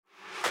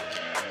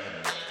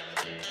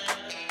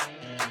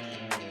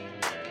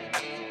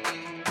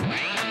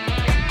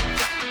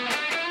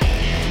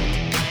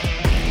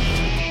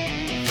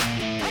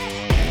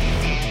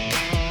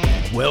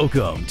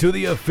Welcome to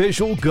the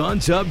official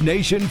Guns Up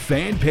Nation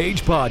fan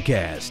page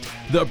podcast,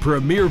 the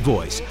premier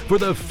voice for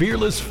the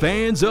fearless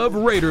fans of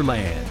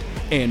Raiderland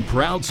and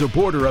proud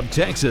supporter of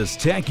Texas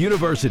Tech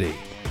University.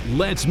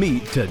 Let's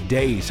meet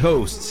today's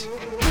hosts.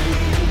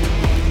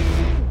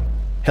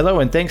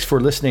 Hello, and thanks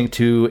for listening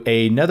to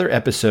another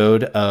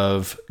episode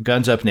of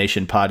Guns Up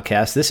Nation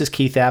podcast. This is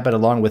Keith Abbott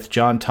along with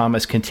John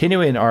Thomas,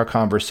 continuing our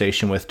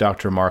conversation with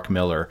Dr. Mark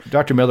Miller.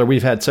 Dr. Miller,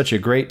 we've had such a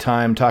great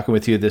time talking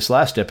with you this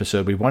last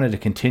episode. We wanted to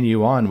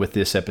continue on with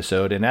this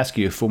episode and ask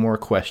you for more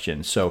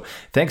questions. So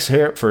thanks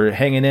for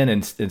hanging in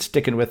and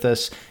sticking with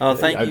us. Oh,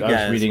 thank you, guys.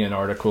 I was reading an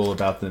article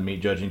about the meat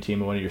judging team,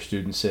 and one of your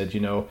students said,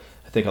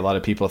 I think a lot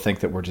of people think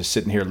that we're just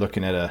sitting here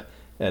looking at a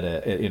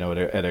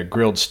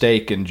grilled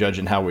steak and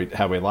judging how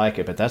we like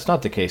it, but that's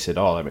not the case at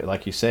all. I mean,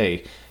 like you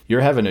say,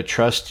 you're having to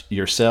trust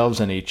yourselves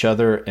and each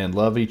other and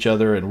love each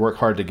other and work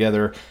hard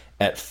together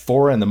at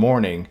 4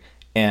 a.m.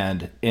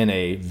 and in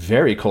a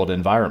very cold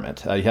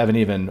environment. I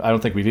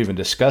don't think we've even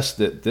discussed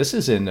that this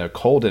is in a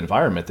cold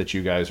environment that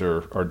you guys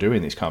are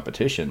doing these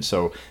competitions.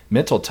 So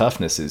mental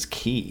toughness is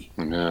key.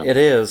 Yeah. It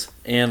is.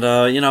 And,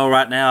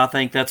 right now I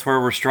think that's where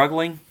we're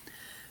struggling.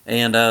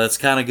 And it's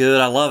kind of good.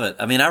 I love it.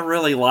 I mean, I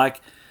really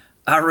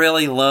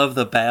love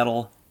the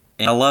battle,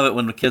 and I love it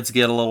when the kids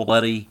get a little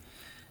bloody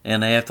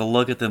and they have to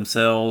look at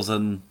themselves,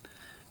 and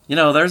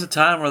there's a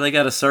time where they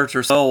got to search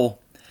their soul,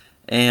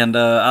 and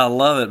I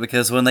love it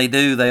because when they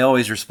do, they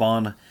always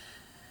respond.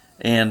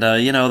 And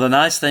the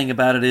nice thing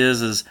about it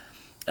is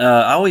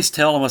I always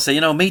tell them, I say,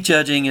 meat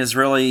judging is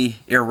really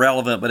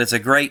irrelevant, but it's a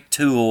great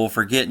tool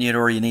for getting you to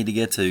where you need to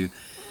get to.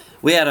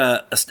 We had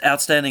a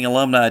outstanding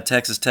alumni at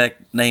Texas Tech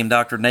named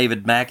Dr.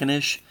 David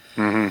McInish.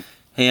 Mm-hmm.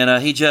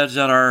 And he judged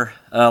on our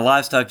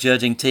livestock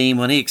judging team.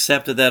 When he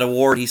accepted that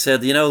award, he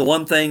said, the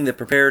one thing that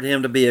prepared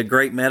him to be a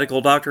great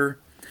medical doctor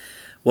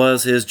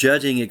was his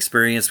judging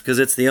experience, because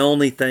it's the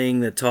only thing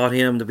that taught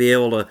him to be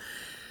able to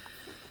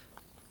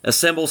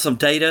assemble some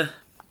data,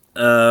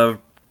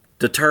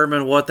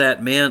 determine what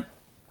that meant,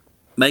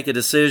 make a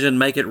decision,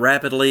 make it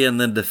rapidly,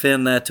 and then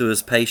defend that to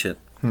his patient.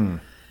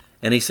 And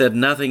he said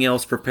nothing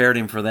else prepared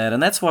him for that.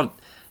 And that's what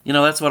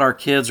our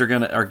kids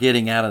are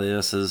getting out of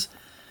this is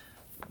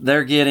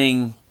they're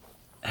getting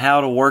how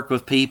to work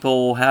with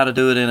people, how to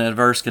do it in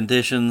adverse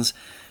conditions,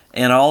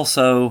 and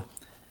also,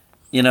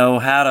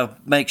 how to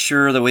make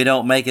sure that we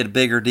don't make it a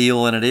bigger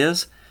deal than it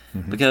is.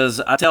 Mm-hmm. Because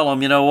I tell them,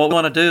 what we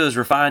want to do is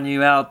refine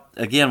you out.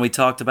 Again, we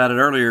talked about it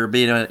earlier,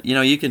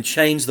 you can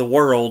change the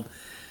world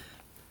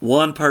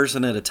one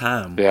person at a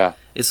time. Yeah.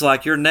 It's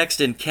like your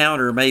next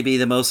encounter may be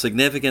the most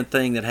significant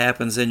thing that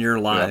happens in your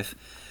life,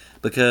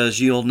 because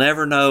you'll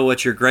never know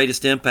what your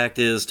greatest impact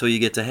is till you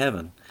get to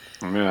heaven.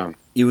 Yeah.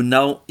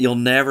 You'll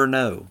never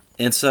know.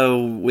 And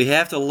so we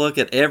have to look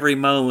at every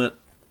moment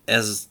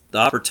as the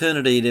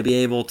opportunity to be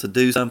able to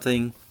do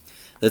something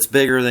that's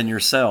bigger than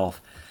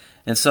yourself.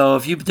 And so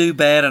if you do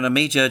bad in a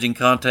meat judging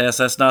contest,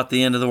 that's not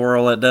the end of the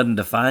world. That doesn't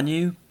define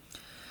you.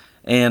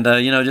 And,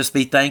 just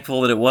be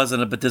thankful that it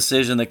wasn't a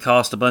decision that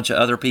cost a bunch of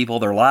other people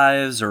their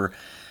lives, or,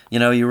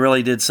 you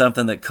really did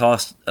something that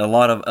cost a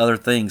lot of other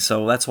things.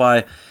 So that's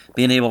why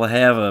being able to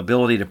have an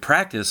ability to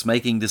practice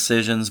making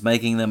decisions,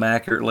 making them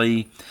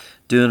accurately,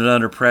 doing it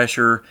under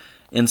pressure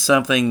in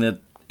something that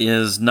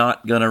is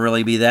not going to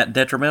really be that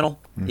detrimental,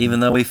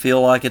 even though we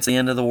feel like it's the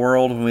end of the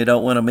world when we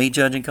don't win a meat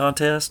judging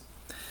contest.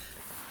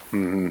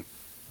 Mm-hmm.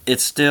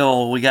 It's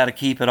still, we got to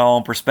keep it all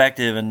in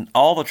perspective, and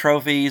all the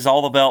trophies,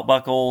 all the belt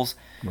buckles,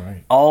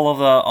 right, all of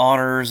the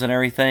honors and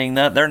everything,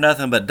 they're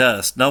nothing but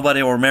dust.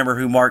 Nobody will remember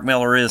who Mark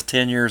Miller is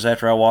 10 years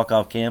after I walk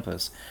off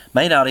campus.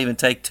 May not even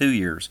take 2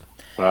 years.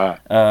 Right.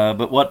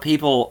 But what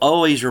people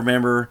always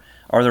remember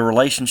are the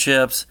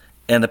relationships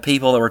and the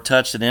people that were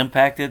touched and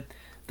impacted.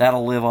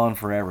 That'll live on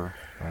forever.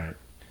 Right.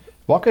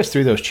 Walk us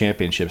through those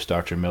championships,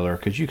 Dr. Miller.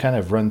 Could you kind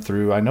of run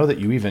through, I know that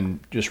you even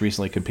just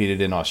recently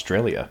competed in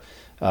Australia.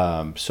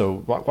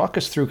 So walk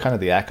us through kind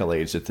of the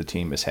accolades that the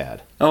team has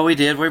had. Oh, we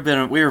did. We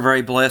were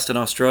very blessed in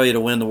Australia to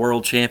win the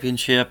World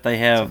Championship. They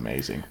have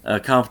amazing a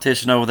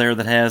competition over there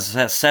that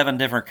has 7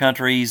 different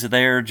countries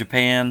there: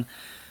 Japan,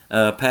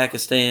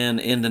 Pakistan,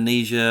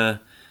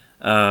 Indonesia,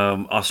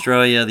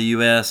 Australia, the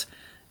U.S.,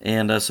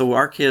 and so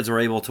our kids were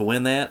able to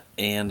win that,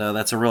 and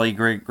that's a really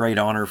great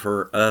honor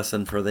for us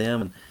and for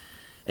them.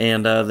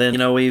 And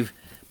then we've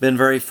been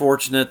very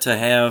fortunate to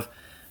have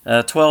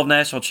 12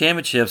 national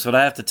championships, but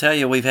I have to tell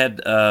you, we've had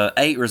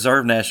 8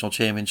 reserve national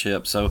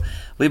championships. So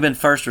we've been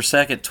first or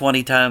second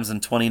 20 times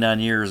in 29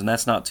 years, and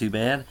that's not too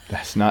bad.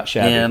 That's not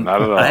shabby. And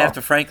not at all. I have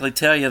to frankly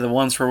tell you, the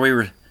ones where we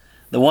were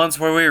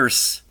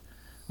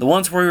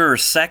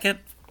second,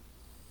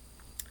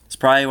 it's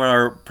probably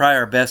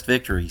our best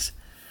victories.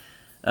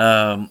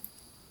 The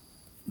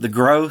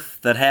growth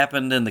that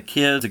happened in the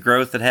kids, the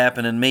growth that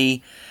happened in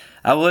me,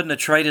 I wouldn't have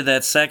traded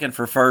that second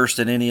for first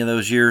in any of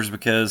those years,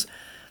 because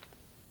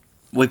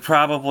we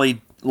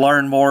probably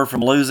learned more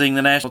from losing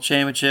the national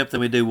championship than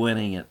we do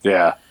winning it.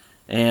 Yeah.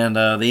 And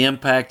the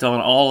impact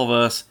on all of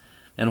us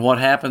and what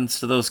happens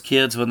to those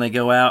kids when they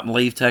go out and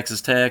leave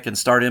Texas Tech and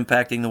start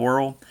impacting the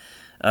world,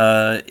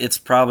 it's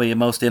probably the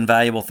most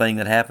invaluable thing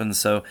that happens.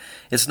 So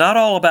it's not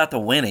all about the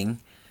winning.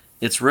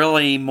 It's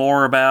really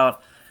more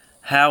about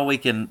how we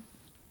can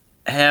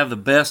have the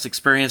best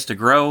experience to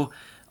grow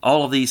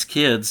all of these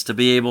kids to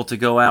be able to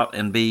go out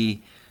and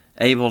be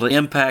able to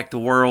impact the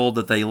world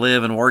that they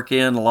live and work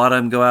in. A lot of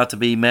them go out to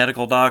be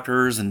medical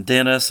doctors and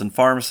dentists and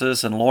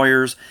pharmacists and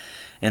lawyers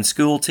and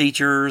school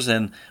teachers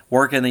and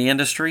work in the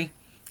industry.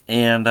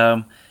 And,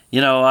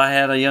 I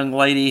had a young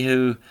lady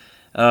who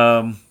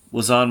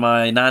was on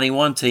my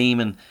 91 team,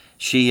 and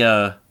she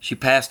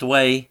passed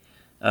away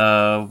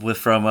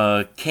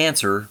from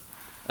cancer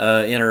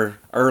in her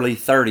early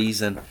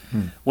 30s, and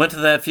went to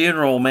that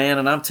funeral, man,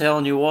 and I'm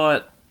telling you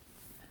what,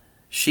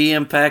 she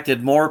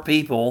impacted more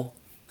people.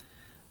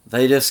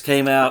 They just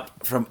came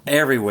out from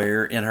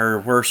everywhere in her,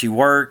 where she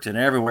worked and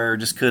everywhere,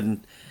 just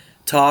couldn't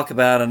talk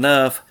about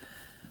enough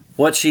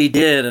what she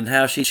did and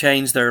how she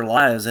changed their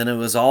lives. And it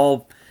was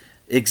all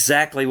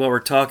exactly what we're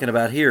talking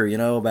about here,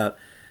 about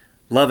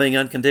loving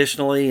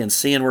unconditionally and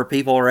seeing where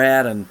people are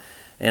at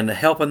and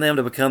helping them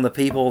to become the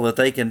people that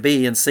they can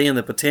be and seeing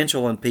the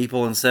potential in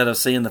people instead of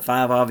seeing the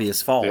 5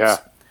 obvious faults. Yeah.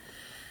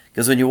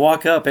 Because when you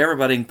walk up,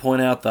 everybody can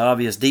point out the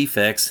obvious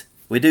defects.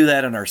 We do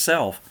that in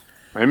ourselves.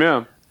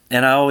 Amen.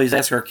 And I always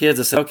ask our kids,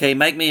 I say, okay,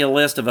 make me a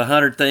list of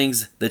 100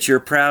 things that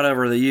you're proud of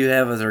or that you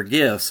have as their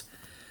gifts.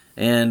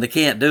 And they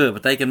can't do it,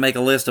 but they can make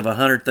a list of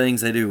 100 things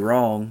they do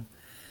wrong.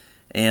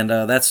 And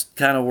that's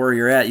kind of where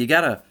you're at. You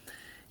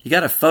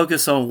gotta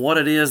focus on what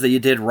it is that you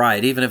did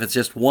right, even if it's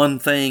just one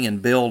thing,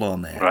 and build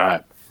on that.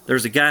 Right.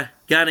 There's a guy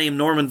named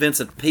Norman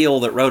Vincent Peale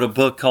that wrote a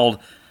book called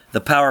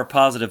The Power of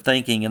Positive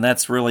Thinking, and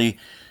that's really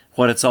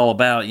what it's all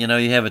about. You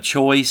have a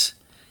choice.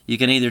 You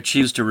can either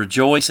choose to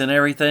rejoice in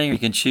everything, or you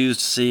can choose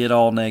to see it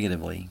all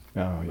negatively.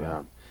 Oh,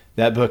 yeah.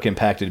 That book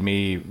impacted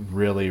me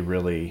really,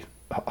 really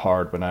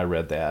hard when I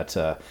read that.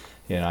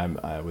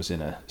 I was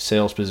in a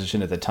sales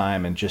position at the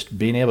time, and just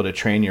being able to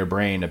train your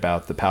brain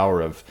about the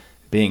power of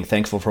being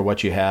thankful for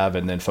what you have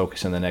and then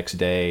focus on the next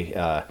day.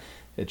 I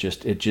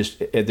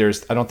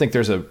don't think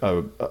there's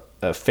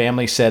a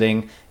family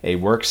setting, a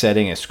work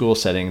setting, a school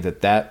setting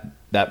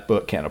that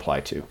book can't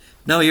apply to.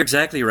 No, you're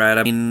exactly right.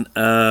 I mean,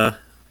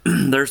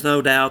 there's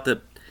no doubt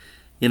that,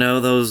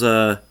 those,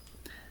 where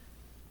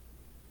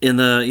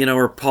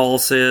Paul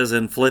says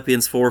in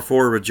Philippians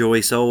 4:4,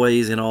 rejoice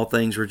always, in all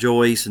things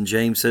rejoice. And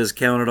James says,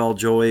 count it all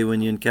joy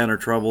when you encounter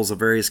troubles of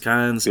various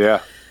kinds.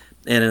 Yeah.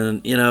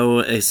 And,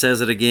 it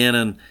says it again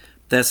in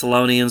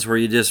Thessalonians, where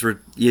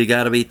you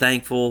got to be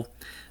thankful.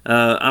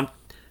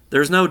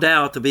 There's no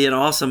doubt, to be an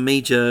awesome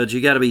meat judge,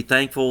 you got to be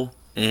thankful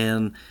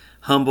and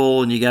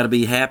humble, and you got to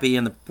be happy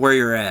in where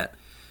you're at.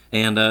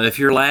 And if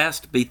you're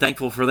last, be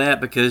thankful for that,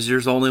 because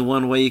there's only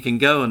one way you can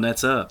go, and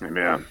that's up.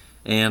 Amen.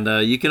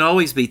 And you can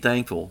always be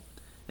thankful.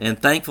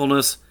 And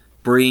thankfulness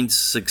brings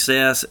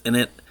success.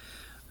 And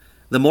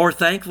the more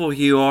thankful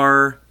you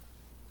are,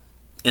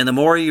 and the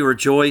more you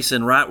rejoice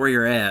in right where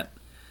you're at,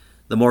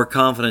 the more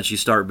confidence you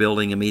start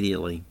building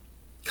immediately.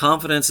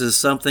 Confidence is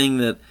something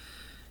that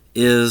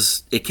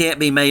it can't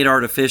be made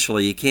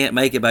artificially. You can't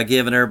make it by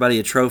giving everybody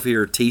a trophy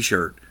or a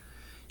t-shirt.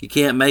 You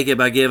can't make it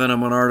by giving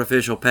them an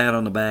artificial pat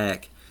on the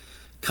back.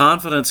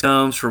 Confidence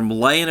comes from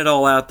laying it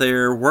all out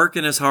there,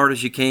 working as hard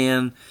as you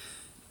can,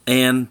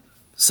 and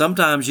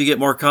sometimes you get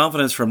more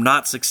confidence from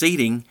not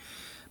succeeding,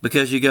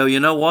 because you go, you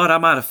know what, I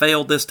might have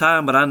failed this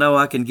time, but I know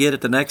I can get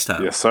it the next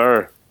time. Yes,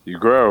 sir. You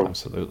grow.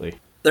 Absolutely.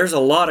 There's a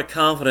lot of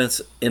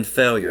confidence in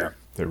failure.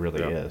 There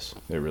really is.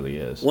 There really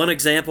is. One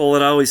example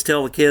that I always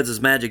tell the kids is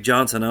Magic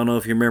Johnson. I don't know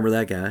if you remember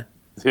that guy.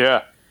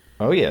 Yeah.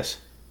 Oh, yes.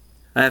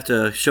 I have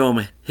to show them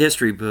a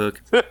history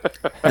book,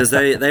 because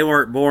they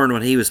weren't born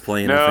when he was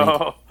playing.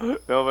 No, no,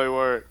 they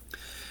weren't.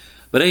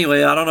 But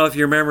anyway, I don't know if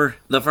you remember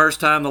the first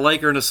time the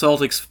Lakers and the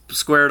Celtics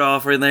squared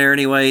off in there.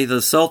 Anyway, the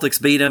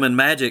Celtics beat him, and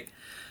Magic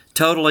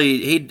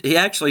totally, he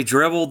actually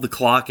dribbled the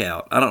clock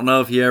out. I don't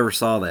know if you ever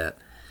saw that.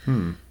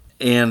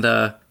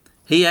 And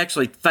he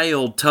actually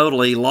failed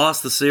totally,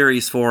 lost the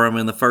series for him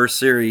in the first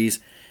series.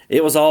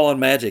 It was all on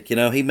Magic,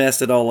 he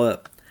messed it all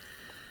up.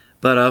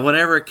 But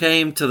whenever it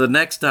came to the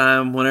next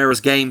time, whenever it was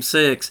Game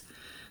 6,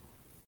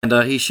 and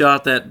he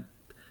shot that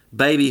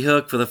baby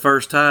hook for the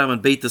first time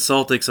and beat the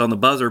Celtics on the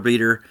buzzer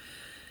beater,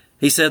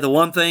 he said, the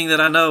one thing that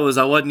I know is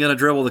I wasn't going to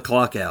dribble the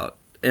clock out.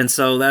 And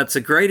so that's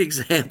a great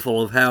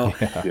example of how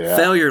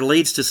failure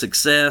leads to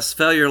success.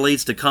 Failure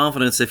leads to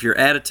confidence. If your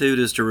attitude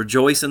is to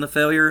rejoice in the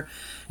failure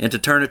and to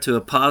turn it to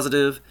a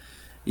positive,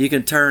 you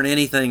can turn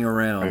anything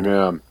around.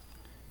 Amen.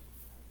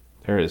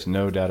 There is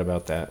no doubt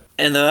about that.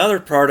 And the other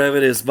part of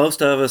it is,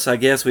 most of us, I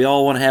guess, we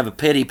all want to have a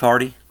pity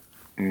party.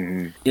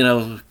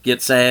 Mm-hmm.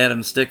 Get sad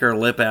and stick our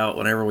lip out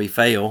whenever we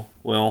fail.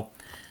 Well,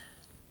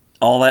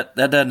 all that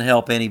doesn't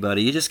help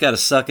anybody. You just got to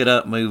suck it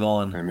up and move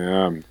on.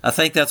 Amen. I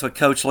think that's what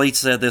Coach Leach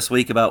said this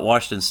week about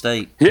Washington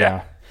State.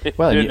 Yeah.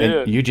 Well,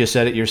 and you just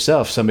said it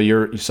yourself. Some of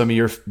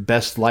your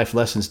best life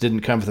lessons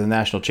didn't come from the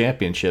national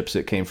championships.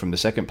 It came from the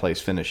second place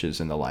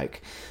finishes and the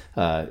like.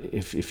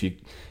 If you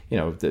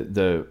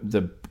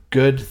the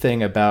good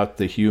thing about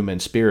the human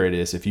spirit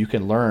is if you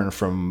can learn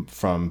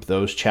from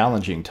those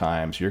challenging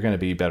times, you're going to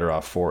be better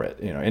off for it.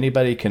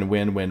 Anybody can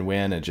win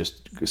and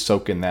just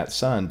soak in that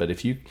sun. But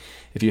if you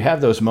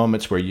have those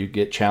moments where you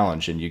get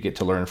challenged and you get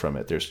to learn from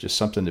it, there's just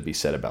something to be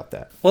said about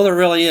that. Well, there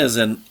really is.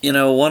 And,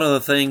 one of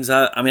the things,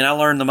 I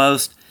learned the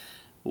most,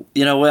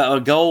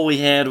 a goal we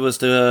had was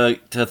to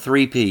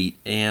three-peat.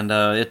 And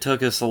it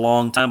took us a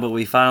long time, but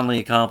we finally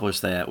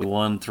accomplished that. We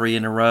won 3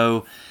 in a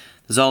row.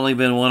 There's only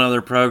been one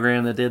other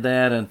program that did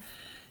that. And,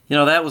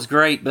 that was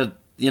great. But,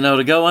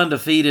 to go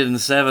undefeated in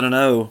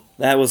 7-0,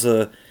 that was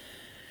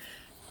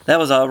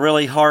a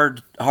really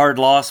hard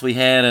loss we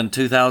had in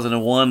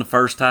 2001, the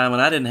first time,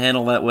 and I didn't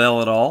handle that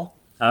well at all.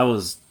 I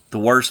was the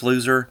worst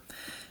loser.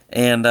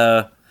 And,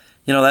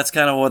 that's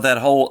kind of what that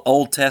whole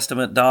Old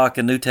Testament doc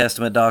and New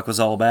Testament doc was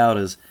all about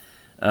is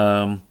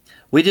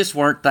we just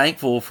weren't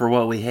thankful for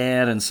what we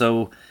had. And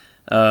so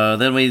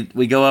then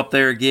we go up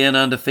there again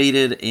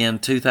undefeated in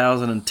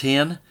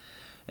 2010,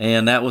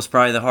 and that was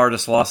probably the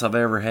hardest loss I've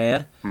ever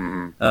had.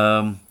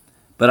 Mm-hmm.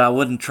 But I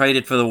wouldn't trade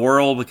it for the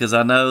world because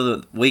I know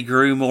that we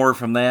grew more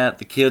from that.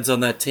 The kids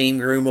on that team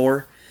grew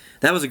more.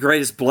 That was the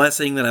greatest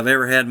blessing that I've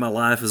ever had in my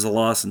life as a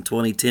loss in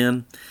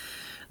 2010.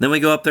 Then we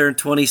go up there in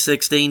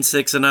 2016,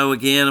 6-0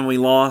 again, and we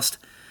lost.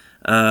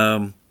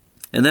 And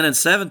then in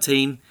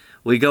 2017,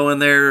 we go in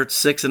there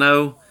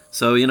 6-0.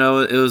 So,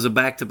 it was a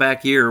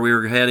back-to-back year we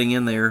were heading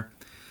in there.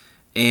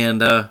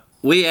 And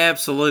we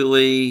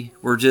absolutely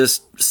were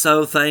just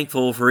so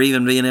thankful for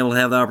even being able to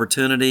have the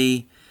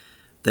opportunity.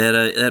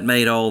 That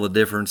made all the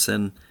difference,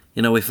 and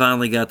we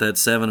finally got that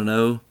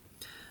 7-0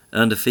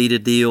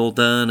 undefeated deal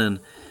done,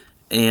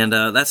 and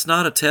that's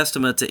not a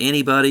testament to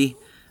anybody.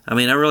 I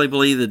really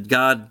believe that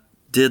God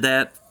did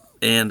that,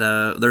 and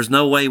there's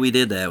no way we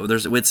did that.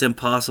 It's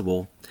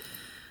impossible,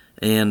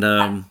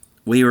 and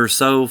we were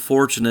so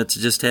fortunate to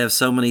just have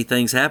so many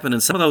things happen,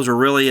 and some of those were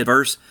really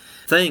adverse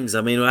things.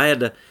 We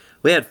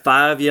had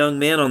 5 young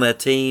men on that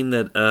team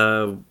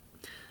that.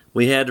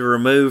 We had to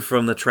remove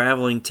from the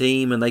traveling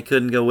team, and they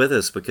couldn't go with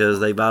us because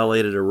they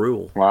violated a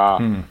rule.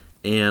 Wow.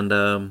 And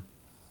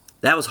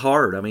that was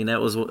hard.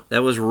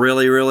 That was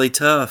really, really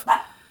tough.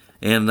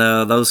 And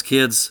those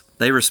kids,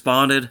 they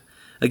responded.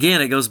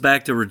 Again, it goes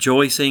back to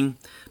rejoicing,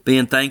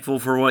 being thankful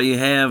for what you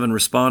have, and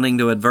responding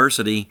to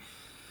adversity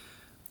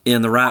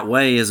in the right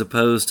way as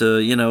opposed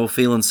to,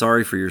 feeling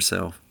sorry for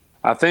yourself.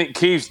 I think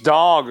Keith's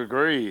dog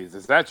agrees.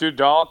 Is that your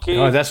dog, Keith?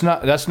 No, that's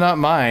not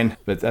mine,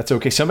 but that's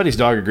okay. Somebody's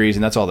dog agrees,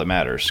 and that's all that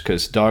matters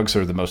because dogs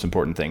are the most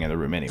important thing in the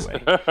room anyway.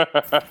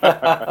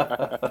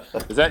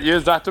 Is that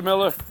yours, Dr.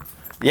 Miller?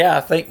 Yeah,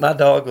 I think my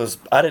dog was.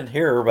 I didn't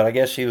hear her, but I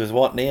guess she was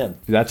wanting in.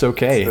 That's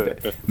okay.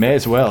 May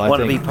as well.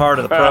 Want to be part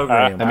of the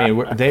program.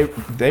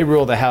 They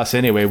rule the house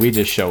anyway. We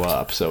just show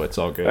up, so it's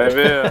all good.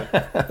 Amen.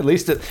 at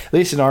least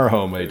in our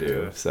home, they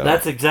do. So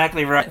that's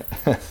exactly right.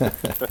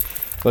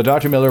 Well,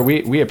 Dr. Miller,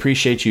 we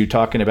appreciate you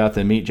talking about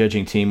the meat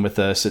judging team with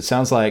us. It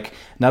sounds like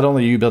not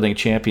only are you building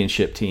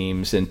championship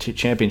teams and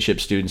championship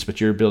students, but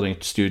you're building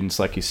students,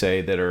 like you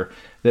say, that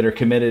are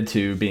committed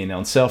to being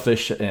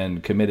unselfish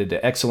and committed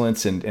to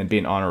excellence and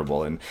being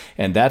honorable.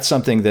 And that's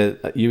something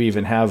that you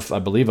even have, I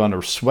believe, on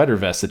a sweater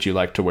vest that you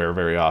like to wear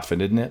very often,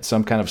 isn't it?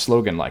 Some kind of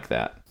slogan like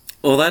that.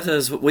 Well,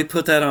 we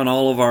put that on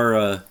all of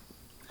our,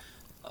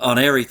 on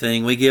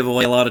everything. We give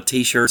away a lot of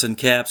T-shirts and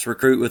caps,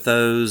 recruit with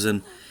those,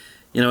 and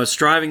it's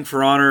striving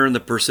for honor and the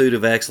pursuit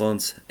of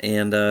excellence,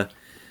 and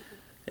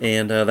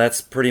that's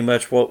pretty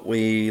much what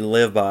we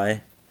live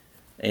by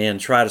and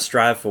try to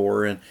strive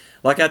for. And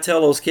like I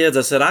tell those kids,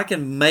 I said, I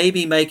can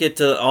maybe make it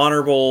to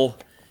honorable.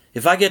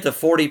 If I get to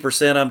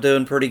 40%, I'm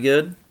doing pretty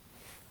good.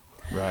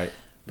 Right.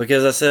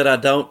 Because I said I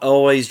don't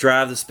always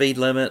drive the speed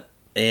limit,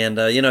 and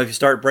if you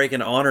start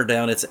breaking honor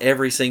down, it's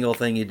every single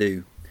thing you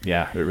do.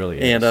 Yeah, it really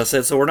is. And I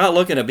said, so we're not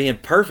looking at being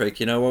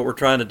perfect. What we're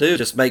trying to do is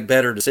just make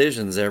better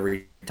decisions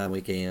every time we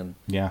can.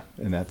 Yeah,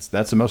 and that's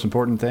the most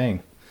important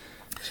thing.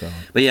 So,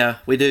 but yeah,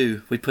 we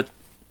do. We put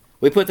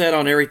that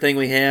on everything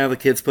we have. The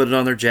kids put it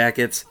on their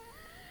jackets,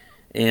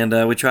 and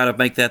we try to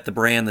make that the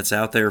brand that's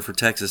out there for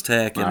Texas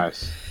Tech. And,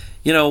 nice.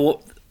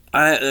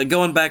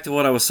 Going back to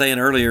what I was saying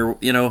earlier,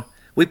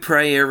 we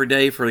pray every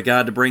day for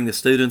God to bring the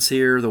students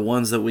here, the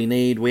ones that we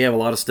need. We have a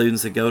lot of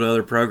students that go to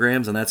other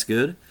programs, and that's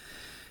good.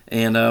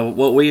 And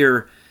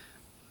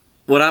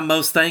what I'm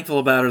most thankful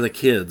about are the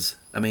kids.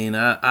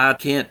 I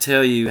can't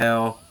tell you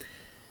how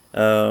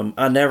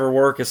I never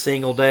work a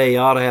single day.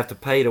 I ought to have to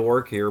pay to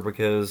work here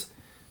because,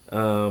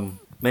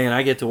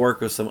 I get to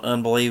work with some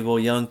unbelievable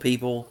young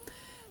people,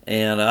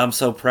 and I'm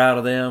so proud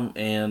of them.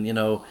 And,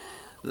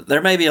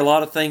 there may be a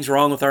lot of things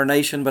wrong with our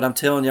nation, but I'm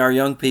telling you, our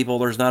young people,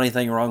 there's not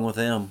anything wrong with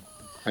them.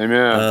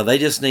 Amen. They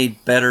just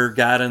need better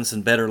guidance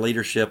and better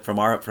leadership from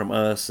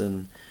us.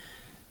 And,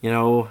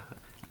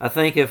 I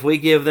think if we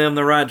give them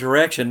the right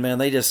direction, man,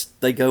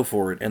 they go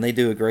for it, and they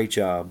do a great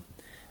job.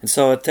 And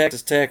so at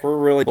Texas Tech, we're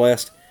really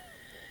blessed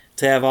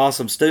to have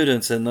awesome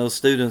students, and those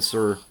students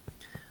are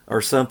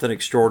something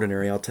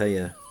extraordinary, I'll tell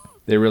you.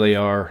 They really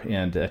are,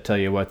 and I tell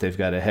you what, they've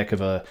got a heck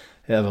of a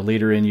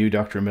leader in you,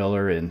 Dr.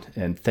 Miller,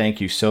 and thank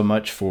you so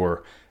much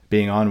for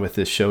being on with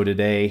this show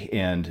today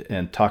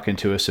and talking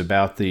to us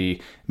about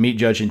the meat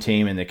judging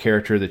team and the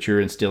character that you're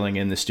instilling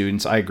in the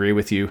students. I agree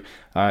with you.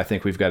 I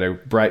think we've got a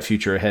bright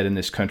future ahead in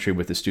this country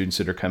with the students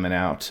that are coming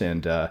out,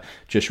 and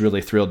just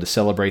really thrilled to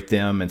celebrate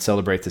them and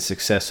celebrate the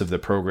success of the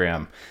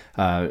program.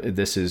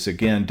 This is,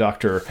 again,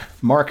 Dr.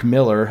 Mark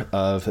Miller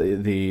of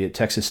the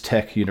Texas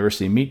Tech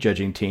University meat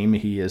judging team.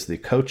 He is the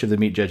coach of the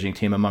meat judging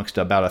team amongst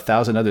about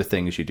 1,000 other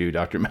things you do,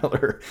 Dr.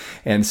 Miller.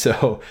 And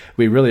so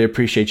we really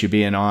appreciate you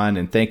being on,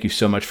 and thank you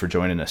so much for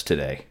joining us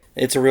today.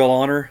 It's a real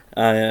honor.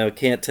 I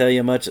can't tell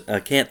you much.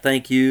 I can't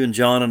thank you and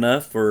John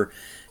enough for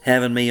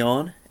having me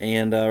on,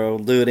 and I'll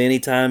do it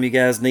anytime you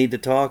guys need to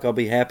talk. I'll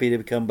be happy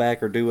to come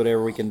back or do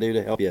whatever we can do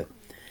to help you.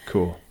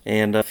 Cool.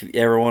 And if you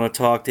ever want to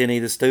talk to any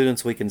of the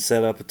students, we can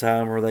set up a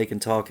time where they can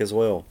talk as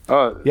well.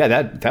 Yeah,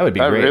 that would be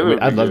great. Really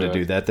I'd love to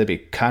do that. That'd be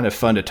kind of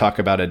fun to talk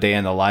about a day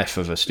in the life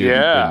of a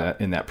student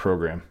in that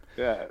program.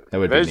 Yeah. That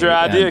would There's be your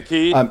neat. idea,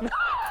 Keith.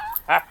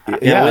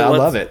 Yeah, I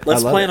love it.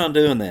 Let's plan on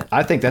doing that.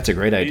 I think that's a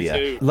great idea.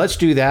 too. Let's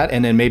do that,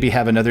 and then maybe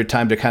have another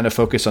time to kind of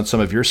focus on some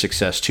of your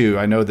success too.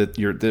 I know that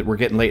we're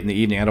getting late in the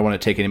evening. I don't want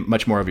to take any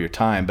much more of your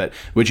time, but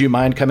would you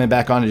mind coming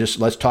back on and just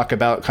let's talk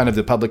about kind of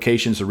the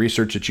publications, the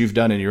research that you've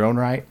done in your own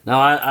right? No,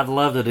 I'd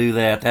love to do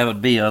that. That'd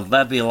be a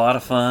lot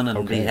of fun,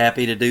 and be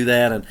happy to do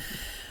that. And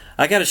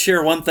I got to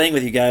share one thing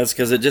with you guys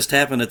because it just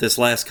happened at this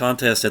last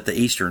contest at the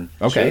Eastern.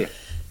 Okay.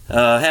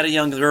 Had a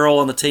young girl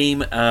on the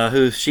team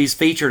who she's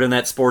featured in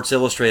that Sports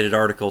Illustrated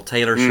article,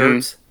 Taylor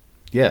Shirts.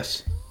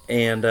 Yes.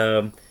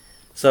 And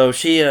so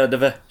she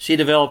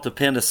developed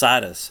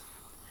appendicitis,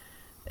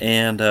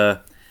 and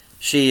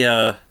she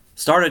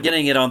started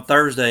getting it on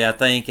Thursday, I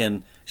think,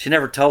 and she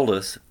never told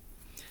us.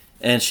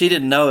 And she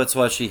didn't know it's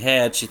what she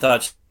had. She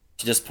thought she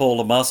just pulled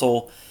a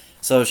muscle.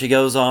 So she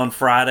goes on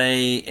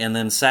Friday, and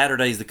then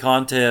Saturday's the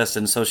contest,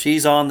 and so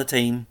she's on the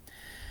team.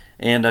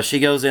 And she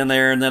goes in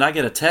there, and then I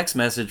get a text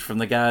message from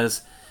the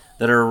guys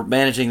that are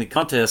managing the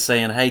contest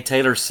saying, hey,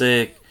 Taylor's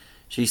sick,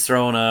 she's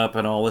throwing up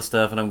and all this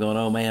stuff. And I'm going,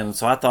 oh, man. And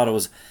so I thought it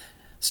was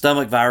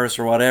stomach virus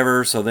or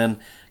whatever. So then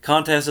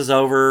contest is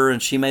over,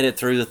 and she made it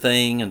through the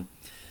thing. And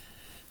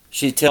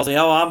she tells me,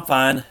 oh, I'm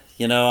fine.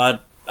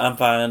 I'm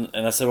fine.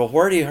 And I said, well,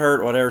 where do you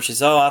hurt, whatever? She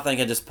said, oh, I think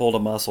I just pulled a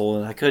muscle,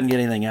 and I couldn't get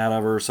anything out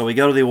of her. So we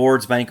go to the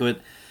awards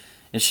banquet,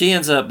 and she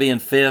ends up being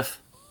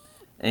fifth.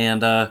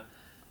 And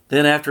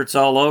then after it's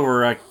all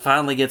over, I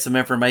finally get some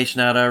information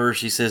out of her.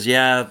 She says,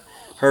 yeah, it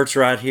hurts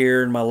right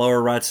here in my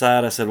lower right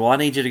side. I said, well, I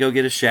need you to go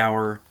get a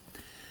shower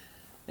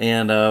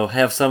and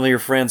have some of your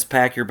friends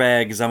pack your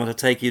bag because I'm going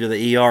to take you to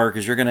the ER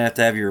because you're going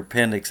to have your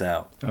appendix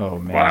out. Oh,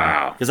 man.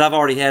 Wow. Because I've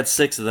already had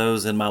 6 of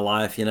those in my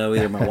life,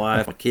 either my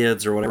wife, my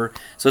kids, or whatever.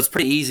 So it's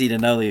pretty easy to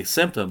know the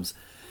symptoms.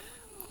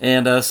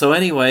 And so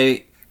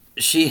anyway,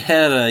 she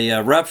had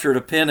a ruptured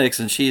appendix,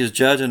 and she is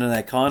judging in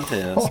that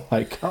contest. Oh,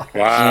 my God.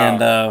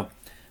 Wow. And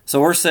so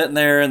we're sitting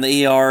there in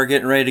the ER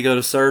getting ready to go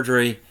to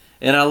surgery,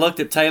 and I looked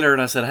at Taylor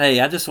and I said, hey,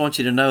 I just want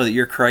you to know that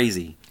you're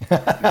crazy.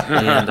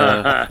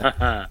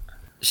 And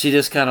she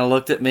just kind of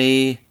looked at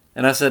me,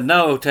 and I said,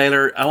 no,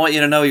 Taylor, I want you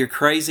to know you're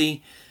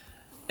crazy.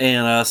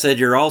 And I said,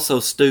 you're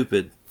also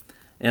stupid.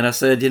 And I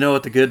said, you know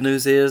what the good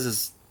news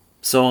is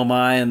so am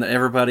I and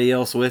everybody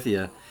else with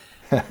you.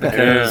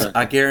 Because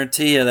I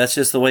guarantee you that's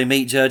just the way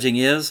meat judging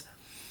is.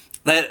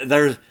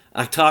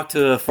 I talked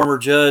to a former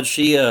judge.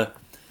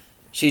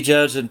 She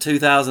judged in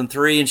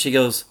 2003, and she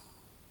goes,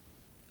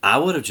 I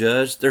would have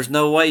judged. There's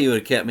no way you would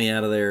have kept me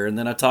out of there. And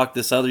then I talked to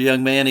this other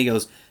young man. He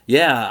goes,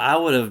 yeah, I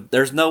would have.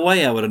 There's no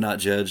way I would have not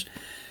judged.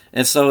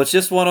 And so it's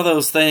just one of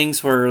those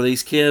things where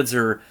these kids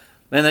are,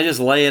 man, they just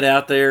lay it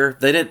out there.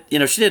 They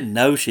didn't, she didn't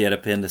know she had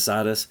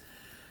appendicitis.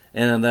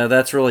 And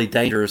that's really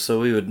dangerous.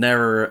 So we would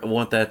never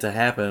want that to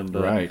happen.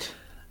 But Right.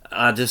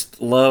 I just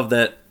love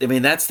that. I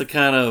mean, that's the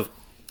kind of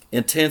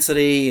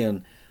intensity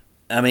and,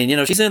 I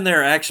mean, she's in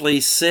there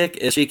actually sick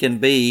as she can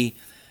be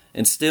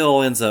and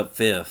still ends up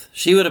fifth.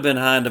 She would have been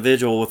high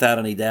individual without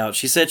any doubt.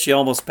 She said she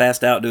almost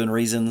passed out doing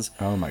reasons.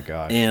 Oh, my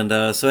gosh.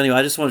 And so anyway,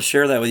 I just want to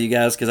share that with you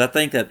guys because I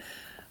think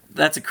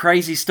that's a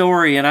crazy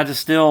story, and I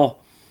just still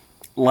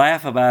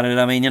laugh about it.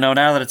 I mean, now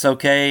that it's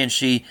okay, and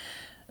she,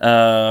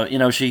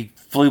 she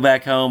flew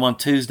back home on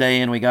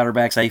Tuesday, and we got her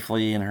back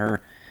safely, and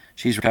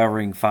she's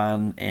recovering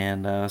fine.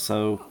 And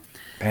so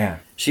Man.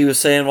 she was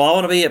saying, well, I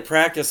want to be at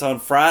practice on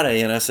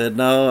Friday. And I said,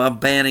 no, I'm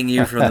banning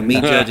you from the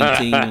meat judging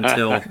team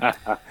until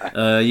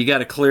you got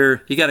to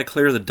clear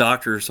the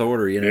doctor's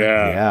order,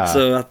 Yeah.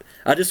 So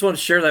I just want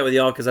to share that with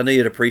y'all because I knew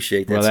you'd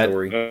appreciate that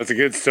story. That's a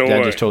good story.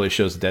 That just totally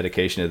shows the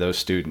dedication of those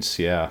students.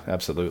 Yeah,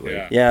 absolutely.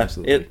 Yeah,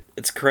 absolutely.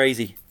 it's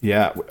crazy.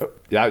 Yeah,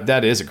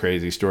 that is a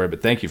crazy story,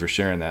 but thank you for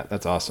sharing that.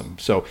 That's awesome.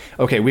 So,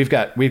 okay, we've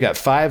got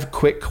 5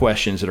 quick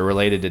questions that are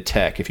related to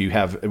tech.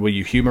 Will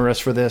you humor us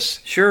for this?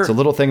 Sure. It's a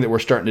little thing that we're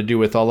starting to do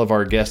with all of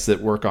our guests that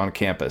work on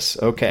campus.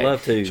 Okay.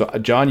 Love to. So,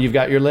 John, you've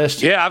got your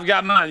list? Yeah, I've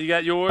got mine. You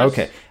got yours?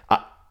 Okay.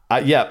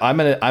 Yeah, I'm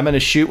gonna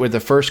shoot with the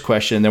first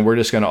question, and then we're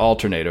just gonna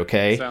alternate.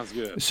 Okay. Sounds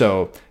good.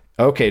 So,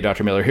 okay,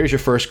 Dr. Miller, here's your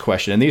first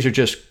question, and these are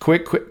just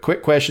quick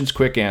questions,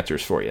 quick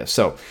answers for you.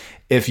 So,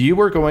 If you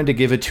were going to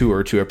give a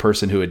tour to a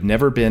person who had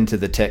never been to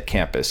the Tech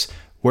campus,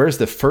 where's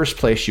the first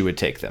place you would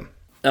take them?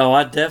 Oh,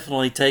 I'd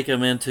definitely take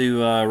them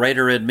into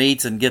Raider Red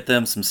Meats and get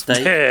them some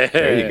steak.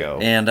 There you go.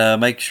 And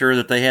make sure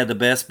that they had the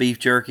best beef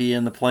jerky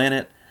in the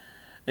planet.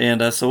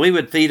 And so we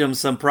would feed them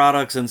some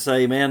products and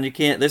say, man,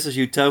 this is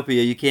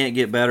utopia. You can't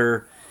get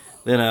better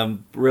than a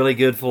really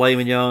good filet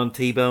mignon,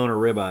 T-bone, or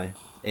ribeye.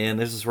 And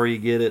this is where you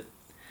get it.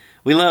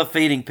 We love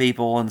feeding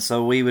people, and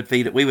so we would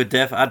feed it.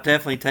 I'd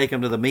definitely take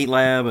them to the meat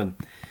lab and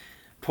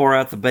pour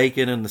out the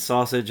bacon and the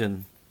sausage,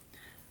 and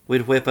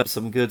we'd whip up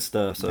some good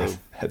stuff. So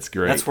that's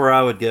great. That's where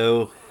I would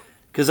go.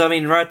 Because, I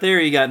mean, right there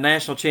you got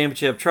national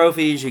championship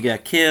trophies, you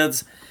got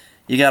kids,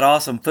 you got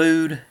awesome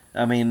food.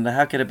 I mean,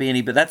 how could it be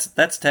any... But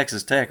that's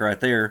Texas Tech right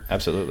there.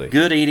 Absolutely.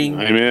 Good eating,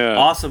 Amen.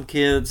 Awesome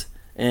kids,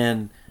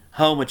 and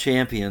home of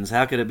champions.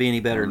 How could it be any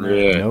better than that?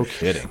 Yeah. No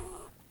kidding.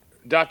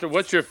 Doctor,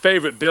 what's your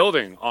favorite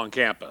building on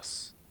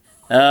campus?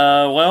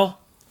 Well,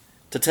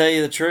 to tell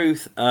you the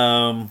truth,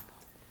 I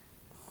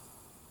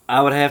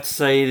would have to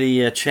say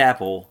the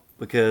chapel,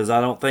 because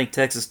I don't think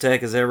Texas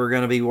Tech is ever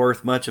going to be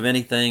worth much of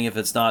anything if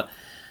it's not...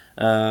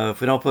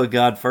 if we don't put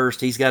God first,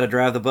 he's got to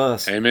drive the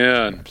bus.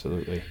 Amen.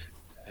 Absolutely.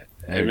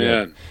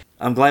 Amen.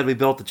 I'm glad we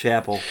built the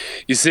chapel.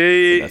 You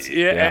see,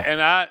 yeah.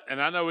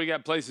 and I know we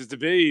got places to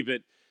be,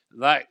 but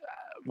like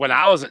when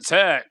I was at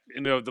Tech,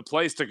 the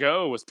place to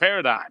go was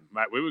Paradigm.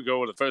 Right, we would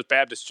go to the First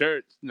Baptist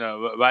Church,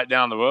 right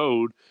down the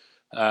road.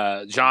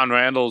 John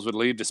Randalls would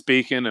lead the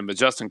speaking, and the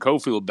Justin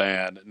Cofield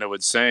band, and they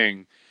would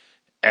sing.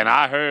 And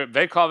I heard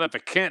they call that the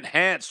Kent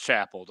Hance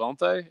Chapel, don't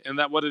they? Isn't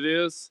that what it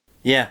is?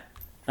 Yeah.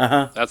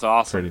 Uh-huh. That's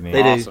awesome. Pretty neat.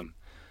 They do. Awesome.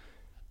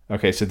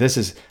 Okay, so this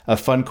is a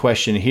fun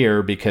question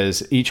here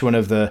because each one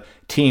of the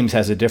teams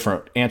has a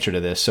different answer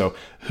to this. So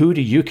who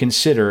do you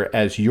consider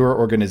as your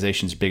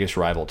organization's biggest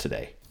rival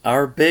today?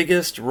 Our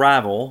biggest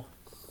rival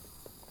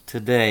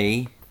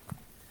today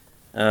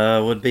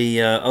would be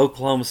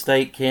Oklahoma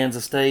State,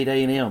 Kansas State,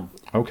 A&M.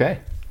 Okay,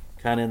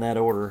 Kind of in that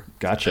order.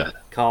 gotcha.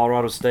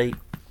 Colorado State.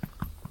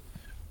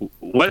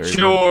 What's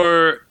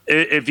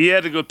if you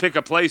had to go pick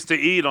a place to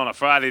eat on a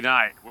Friday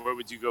night, where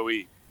would you go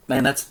eat?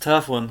 Man, that's a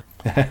tough one.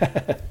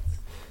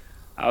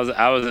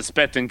 I was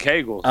expecting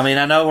Kegels. I mean,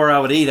 I know where I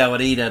would eat. I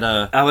would eat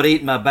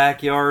in my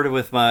backyard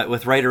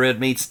with Raider Red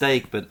Meat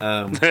steak, but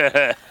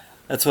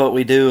that's what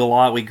we do a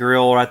lot. We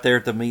grill right there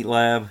at the meat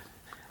lab,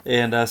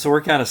 and so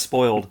we're kind of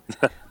spoiled.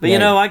 But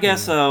I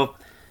guess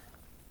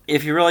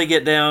if you really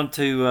get down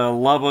to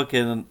Lubbock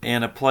and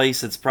a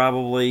place that's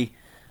probably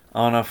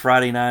on a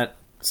Friday night,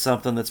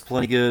 something that's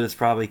plenty good, it's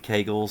probably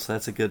Kegels.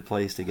 That's a good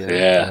place to go.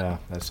 Yeah,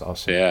 that's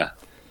awesome. Yeah.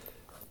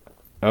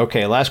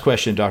 Okay, last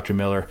question, Dr.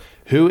 Miller.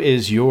 Who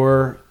is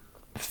your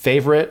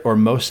favorite or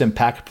most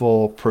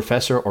impactful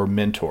professor or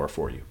mentor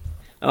for you?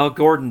 Oh,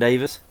 Gordon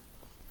Davis.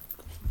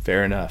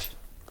 Fair enough.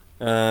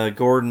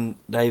 Gordon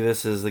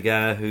Davis is the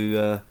guy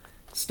who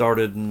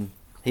started, and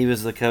he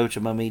was the coach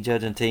of my meat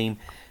judging team.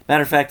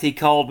 Matter of fact, he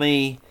called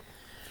me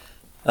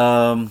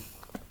in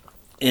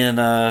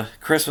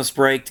Christmas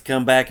break to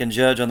come back and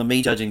judge on the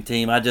meat judging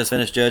team. I just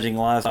finished judging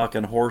livestock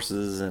and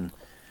horses, and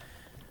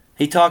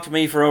he talked to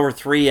me for over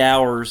 3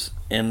 hours,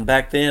 and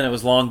back then it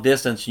was long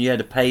distance, and you had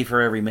to pay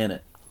for every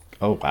minute.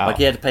 Oh, wow. Like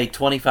you had to pay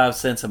 25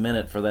 cents a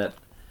minute for that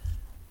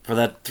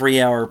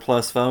 3 hour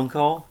plus phone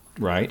call.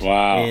 Right.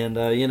 Wow. And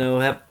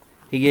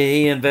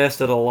he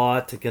invested a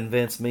lot to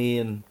convince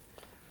me,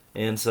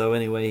 and so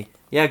anyway,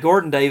 yeah,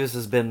 Gordon Davis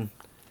has been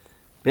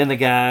the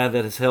guy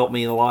that has helped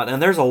me a lot.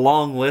 And there's a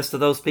long list of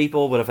those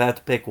people, but if I have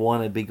to pick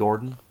one, it'd be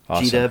Gordon.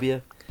 Awesome.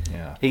 GW.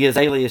 Yeah. He gets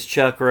alias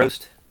Chuck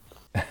Roast.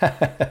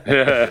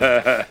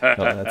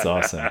 That's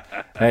awesome.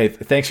 Hey,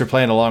 thanks for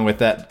playing along with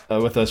that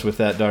with us with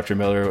that, Dr.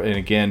 Miller. And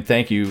again,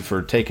 thank you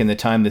for taking the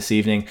time this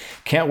evening.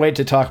 Can't wait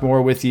to talk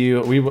more with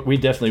you. We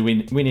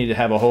definitely need to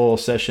have a whole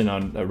session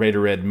on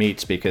Raider Red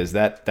Meats because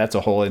that's a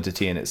whole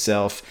entity in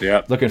itself.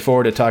 Yep. Looking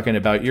forward to talking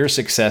about your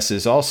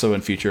successes also in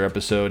future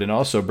episode, and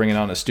also bringing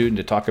on a student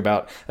to talk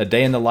about a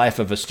day in the life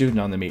of a student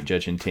on the meat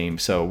judging team.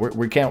 So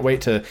we can't wait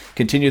to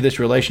continue this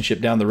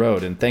relationship down the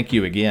road. And thank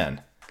you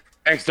again.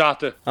 Thanks,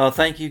 Doctor. Oh,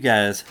 thank you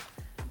guys.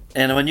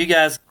 And when you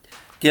guys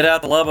get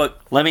out to Lubbock,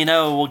 let me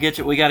know.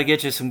 We got to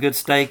get you some good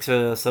steaks,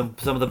 some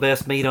of the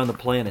best meat on the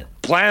planet.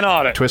 Plan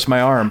on it. Twist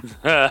my arm.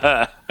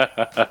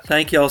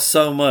 Thank y'all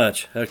so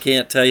much. I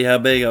can't tell you how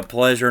big a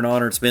pleasure and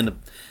honor it's been to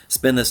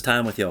spend this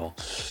time with y'all.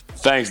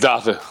 Thanks,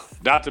 Doctor.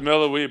 Dr.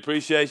 Miller, we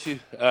appreciate you.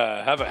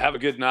 Have a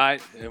good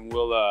night, and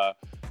we'll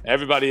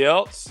everybody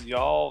else,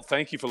 y'all,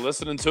 thank you for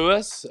listening to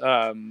us.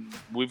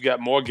 We've got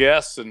more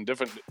guests and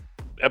different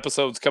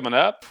episodes coming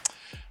up.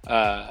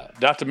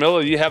 Dr.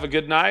 Miller, you have a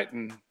good night,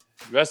 and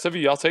the rest of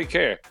you, y'all take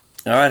care.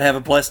 All right, have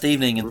a blessed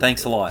evening, and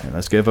thanks a lot.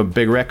 Let's give a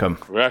big recum.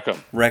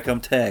 Recum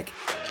Tech.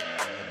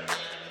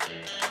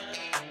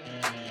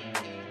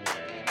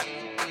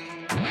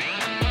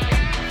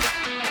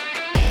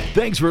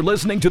 Thanks for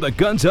listening to the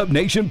Guns Up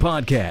Nation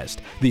podcast.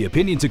 The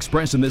opinions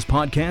expressed in this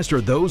podcast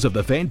are those of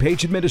the fan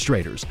page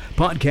administrators,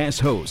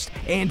 podcast hosts,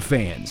 and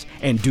fans,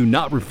 and do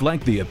not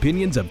reflect the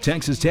opinions of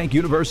Texas Tech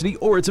University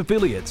or its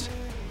affiliates.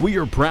 We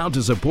are proud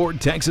to support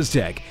Texas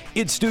Tech,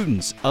 its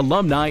students,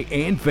 alumni,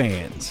 and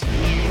fans.